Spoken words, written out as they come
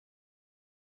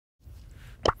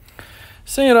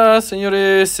Señoras,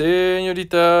 señores,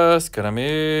 señoritas,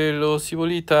 caramelos y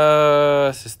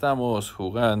bolitas, estamos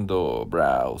jugando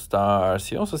Brawl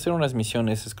Stars y vamos a hacer unas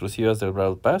misiones exclusivas del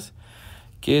Brawl Pass,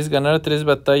 que es ganar 3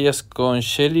 batallas con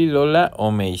Shelly, Lola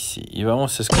o Masie. Y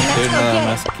vamos a escoger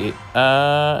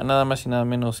nada más y nada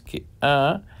menos que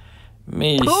a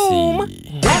Masie.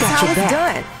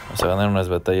 Vamos a ganar unas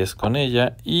batallas con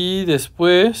ella y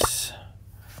después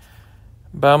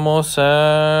vamos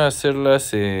a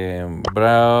hacerlas en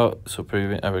Brawl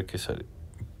Supervivencia. A ver qué sale.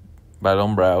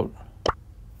 Balom Brawl.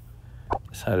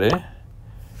 Sale.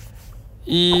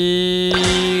 Y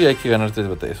hay que ganar 3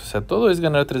 batallas. O sea, todo es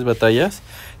ganar 3 batallas.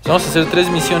 Vamos a hacer 3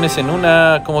 misiones en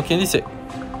una. Como quien dice.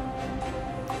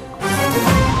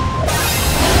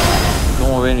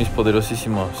 ¿Cómo ven mis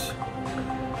poderosísimos?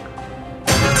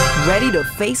 Ready to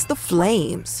face the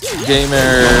flames.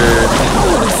 Gamer.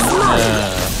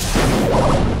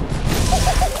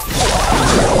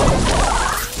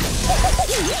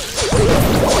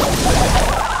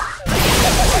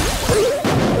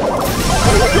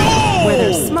 Where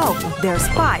there's smoke, there's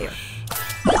fire.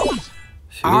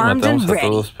 Sí, los matamos a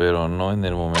todos, pero no en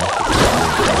el momento.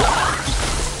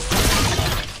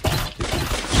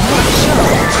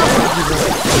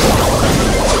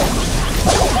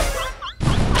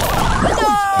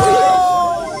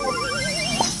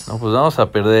 No, pues vamos a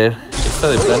perder. Esta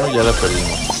de plano ya la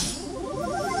perdimos.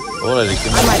 Órale, qué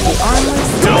mal.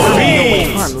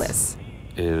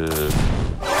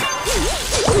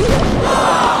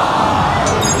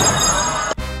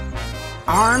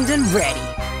 Armed and ready.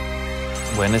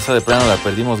 Bueno, esa de plano la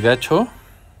perdimos gacho.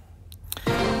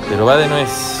 Pero va de nuez.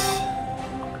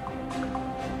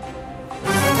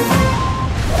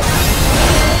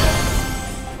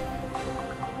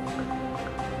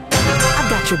 I've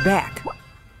got your back.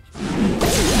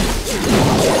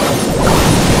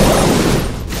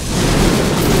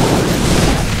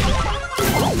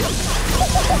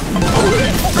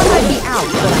 I might be out,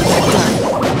 but I'm not done.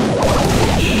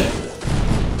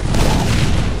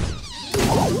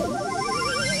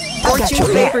 Fortune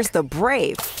favors the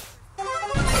brave.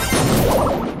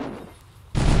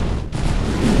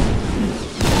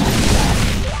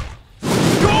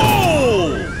 Go!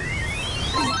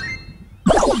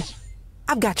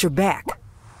 I've got your back.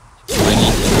 Watch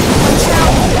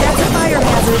out! That's a fire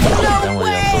hazard. No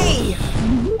way!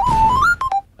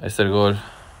 Ahí está el gol.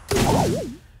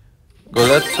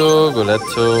 Golazo,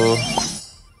 golazo.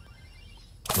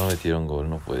 No metieron gol,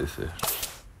 no puede ser.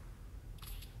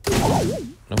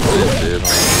 No puede ser, no.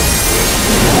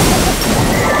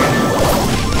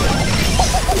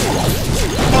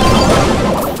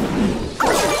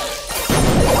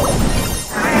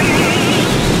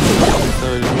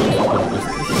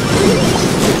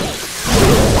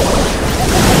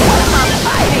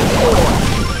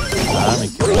 Ah, me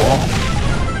quedó.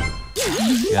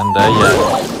 Qué andalla.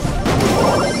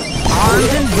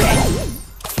 Armed and ready.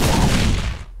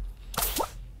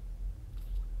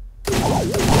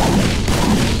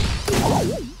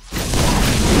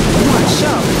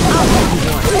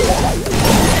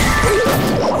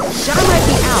 I might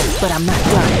be out, but I'm not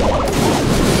done.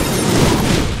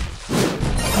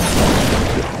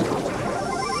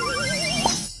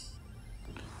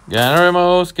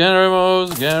 Ganaremos,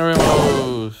 ganaremos,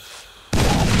 ganaremos.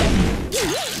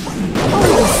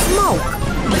 Holy smoke!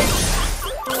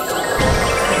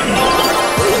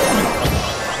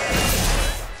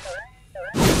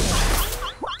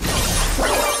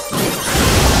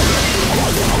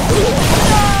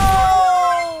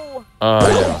 Ah,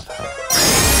 ya.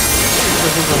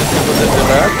 Con este gol de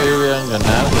cerrar que hubieran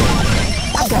ganado.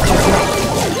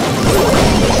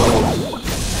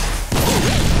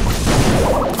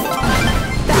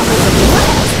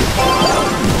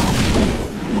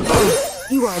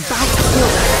 No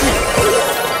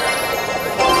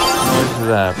es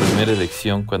la primera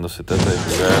elección cuando se trata de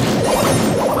jugar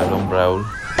Balom Brawl.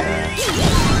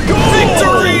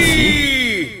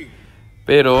 Sí,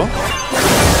 pero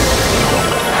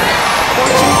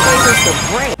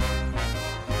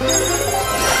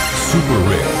Super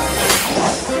rare.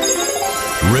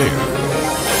 Rare.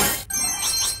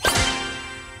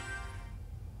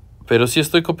 Pero sí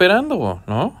estoy cooperando,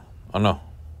 ¿no? ¿O no?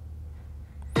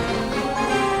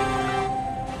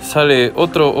 Sale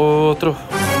otro.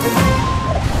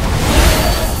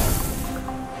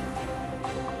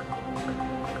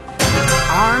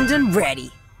 Armed and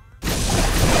ready.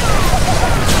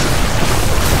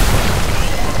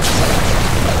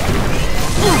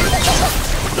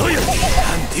 No way!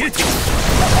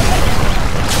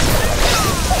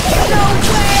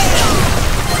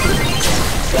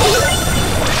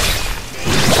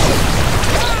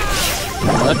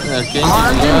 Maten a qué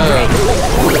Armed and ready.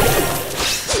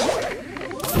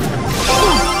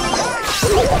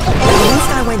 At least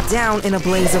I went down in a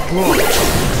blaze of glory.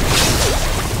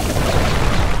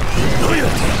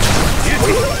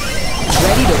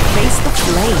 Ready to face the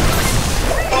flames.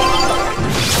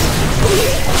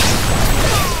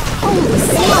 Holy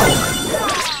smoke!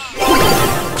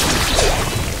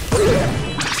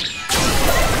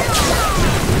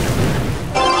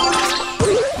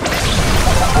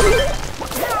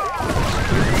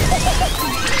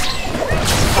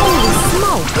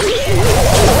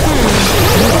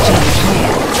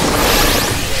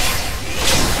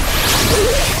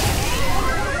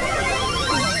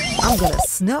 I'm gonna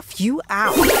snuff you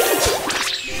out.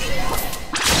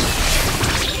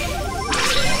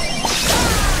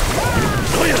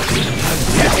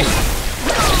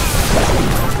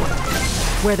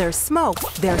 Where there's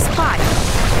smoke, there's fire.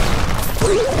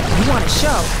 You want a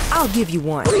show? I'll give you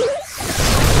one. What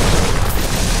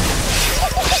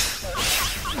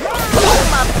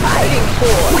am I fighting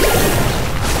for?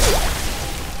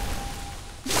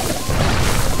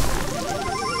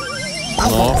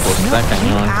 No, pues está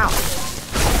cañón.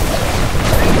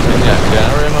 Venga,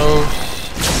 ganaremos.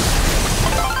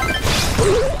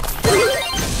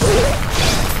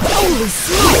 Holy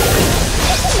smoke!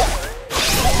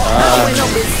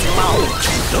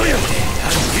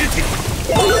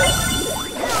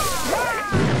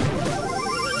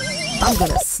 I'm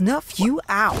gonna snuff you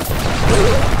out.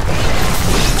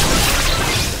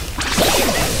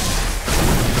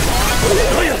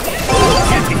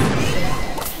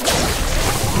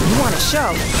 You want a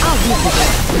show? I'll give you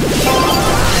that.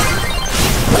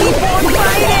 Keep on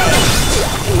fighting!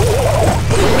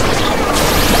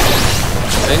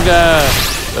 Venga,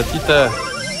 Gatita.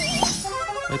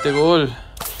 Mete gol.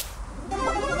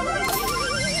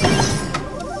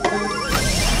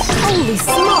 Holy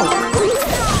smoke!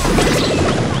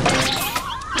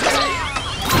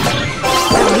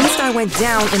 At least I went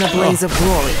down in a blaze of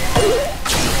glory.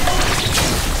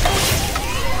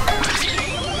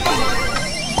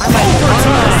 I might be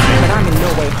harmless, but I'm in no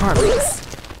way harmless.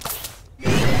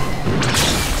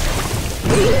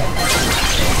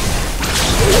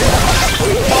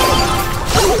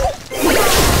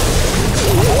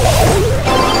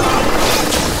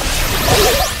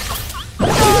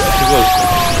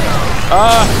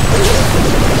 ¡Ah!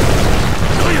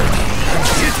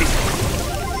 ¡Qué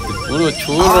puro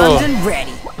churro! Armed and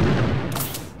ready.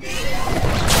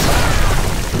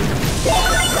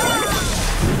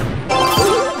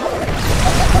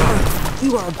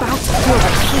 You are about to feel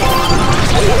the heat.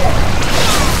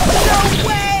 No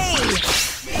way!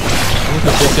 Lo único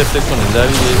que hay que hacer con el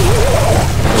David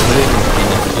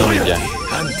es lograr ya.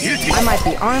 I might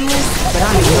be armless, but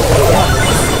I'm in no way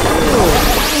harmless.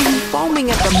 I'm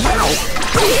foaming at the mouth.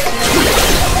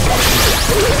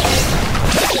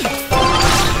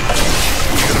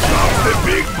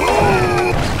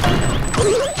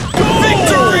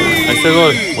 Ahí está el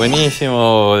gol.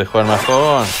 Buenísimo de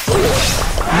JUanMaJon.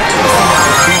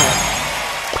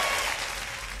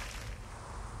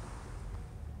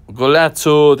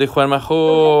 Golazo de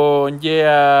JUanMaJon.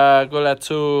 Yeah,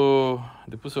 golazo.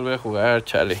 Después volver a jugar,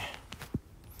 chale.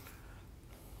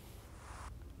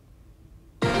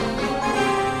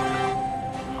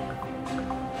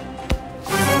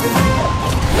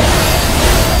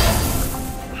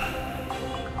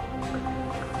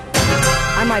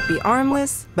 I might be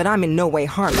armless, but I'm in no way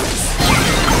harmless.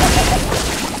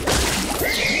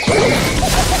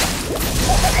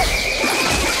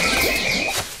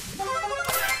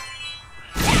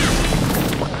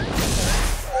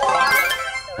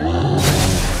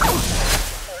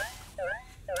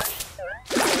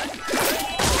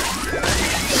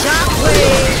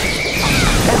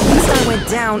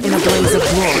 Down in a blaze of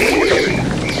glory.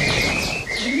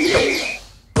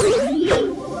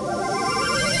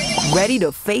 Ready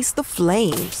to face the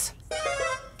flames.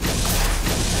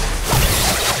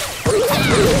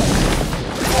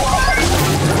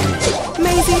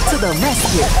 Mazie to the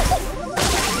rescue.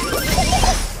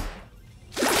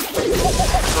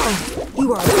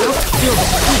 You are about to feel the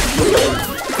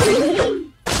heat.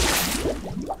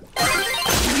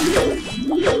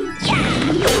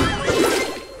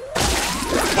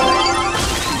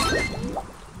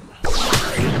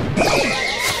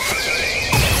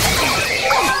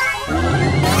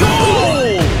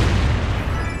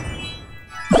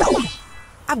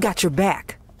 I've got your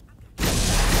back.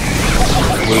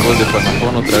 El gol de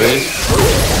JUanMaJon otra vez.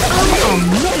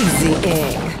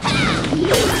 Amazing.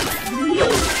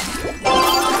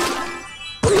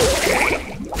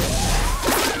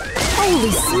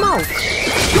 Holy smoke.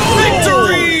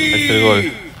 Ahí está el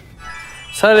gol.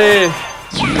 ¡Sale!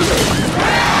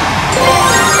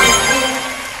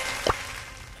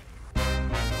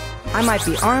 I might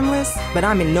be armless, but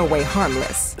I'm in no way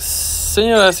harmless.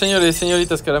 Señoras, señores,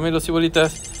 señoritas, caramelos y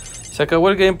bolitas, se acabó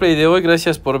el gameplay de hoy.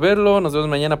 Gracias por verlo. Nos vemos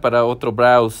mañana para otro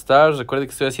Brawl Stars. Recuerden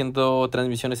que estoy haciendo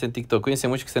transmisiones en TikTok. Cuídense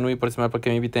mucho, que estén muy próximos para que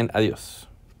me inviten. Adiós.